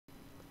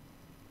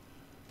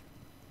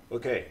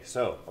Okay,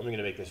 so I'm going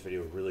to make this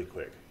video really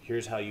quick.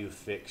 Here's how you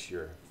fix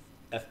your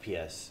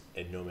FPS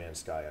in No Man's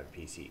Sky on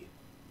PC.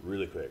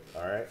 Really quick,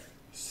 alright?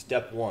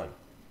 Step 1.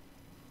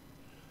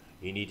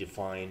 You need to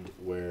find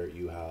where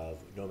you have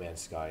No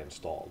Man's Sky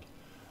installed.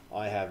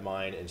 I have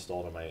mine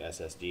installed on my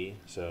SSD,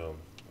 so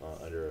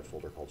under a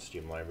folder called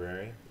Steam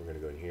Library. We're going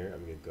to go in here.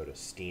 I'm going to go to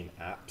Steam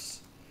Apps.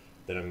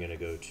 Then I'm going to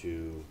go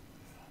to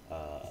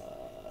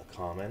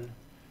Common.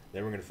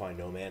 Then we're going to find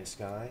No Man's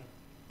Sky.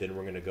 Then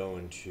we're going to go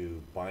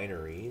into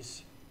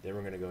Binaries. Then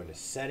we're going to go into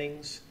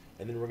Settings.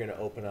 And then we're going to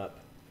open up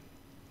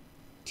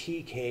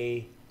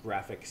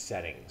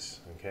TKGRAPHICSSETTINGS.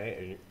 Okay?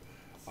 And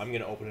I'm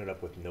going to open it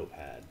up with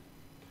Notepad.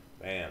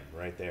 Bam,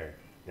 right there.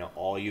 Now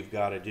all you've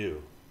got to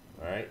do,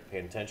 all right,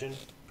 paying attention,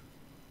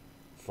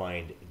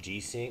 find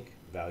GSync,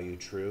 value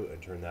true,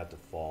 and turn that to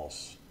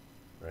false.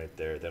 Right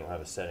there. They don't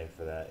have a setting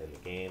for that in the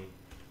game.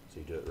 So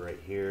you do it right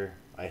here.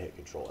 I hit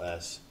Control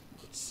S.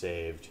 It's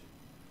saved.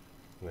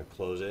 I'm going to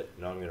close it.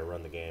 Now I'm going to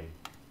run the game.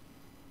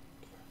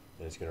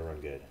 And it's going to run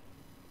good.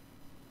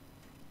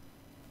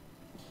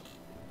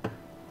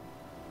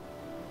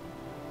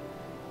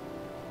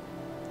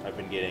 I've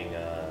been getting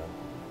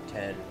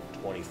 10,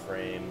 20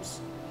 frames,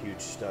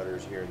 huge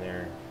stutters here and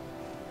there.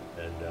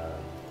 And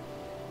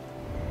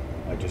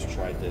I just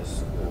tried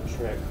this little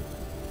trick,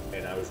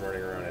 and I was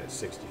running around at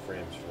 60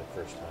 frames for the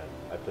first time.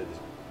 I played this,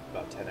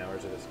 about 10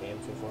 hours of this game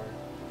so far.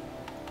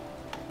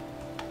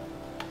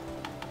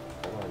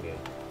 Come on, game.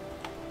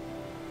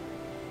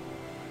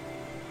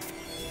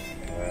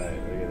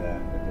 Alright, look at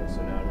that. Okay,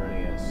 so now I'm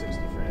running at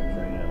 60 frames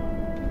right now.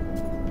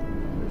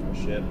 There's my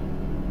ship.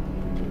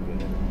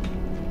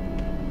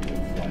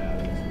 Fly out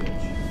of this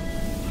bitch.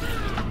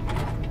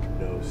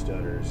 No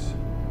stutters.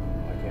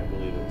 I can't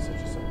believe it's such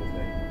a simple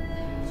thing.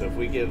 So if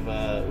we give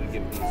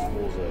these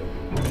fools a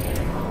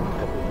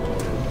couple more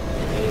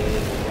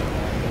days,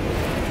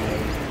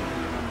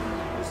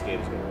 this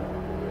game's gonna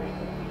run great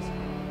and easy.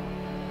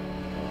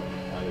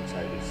 I'm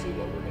excited to see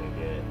what we're gonna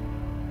get in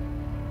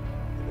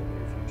the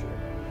near future.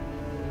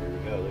 Here we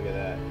go. Look at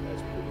that.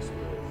 That's pretty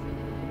smooth.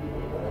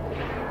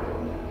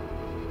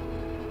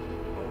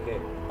 Okay,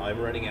 I'm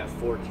running at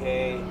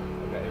 4K.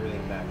 I've got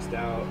everything maxed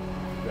out.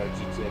 I've got a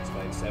GTX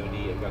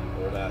 970. I've got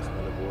an old ass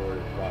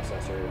motherboard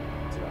processor.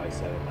 It's an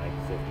i7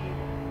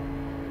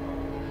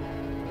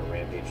 950. A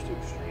Rampage 2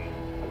 Extreme.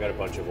 I've got a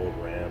bunch of old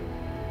RAM.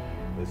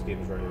 This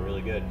game is running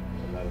really good.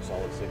 I'm at a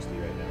solid 60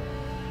 right now.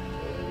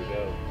 So there we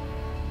go.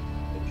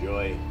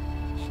 Enjoy.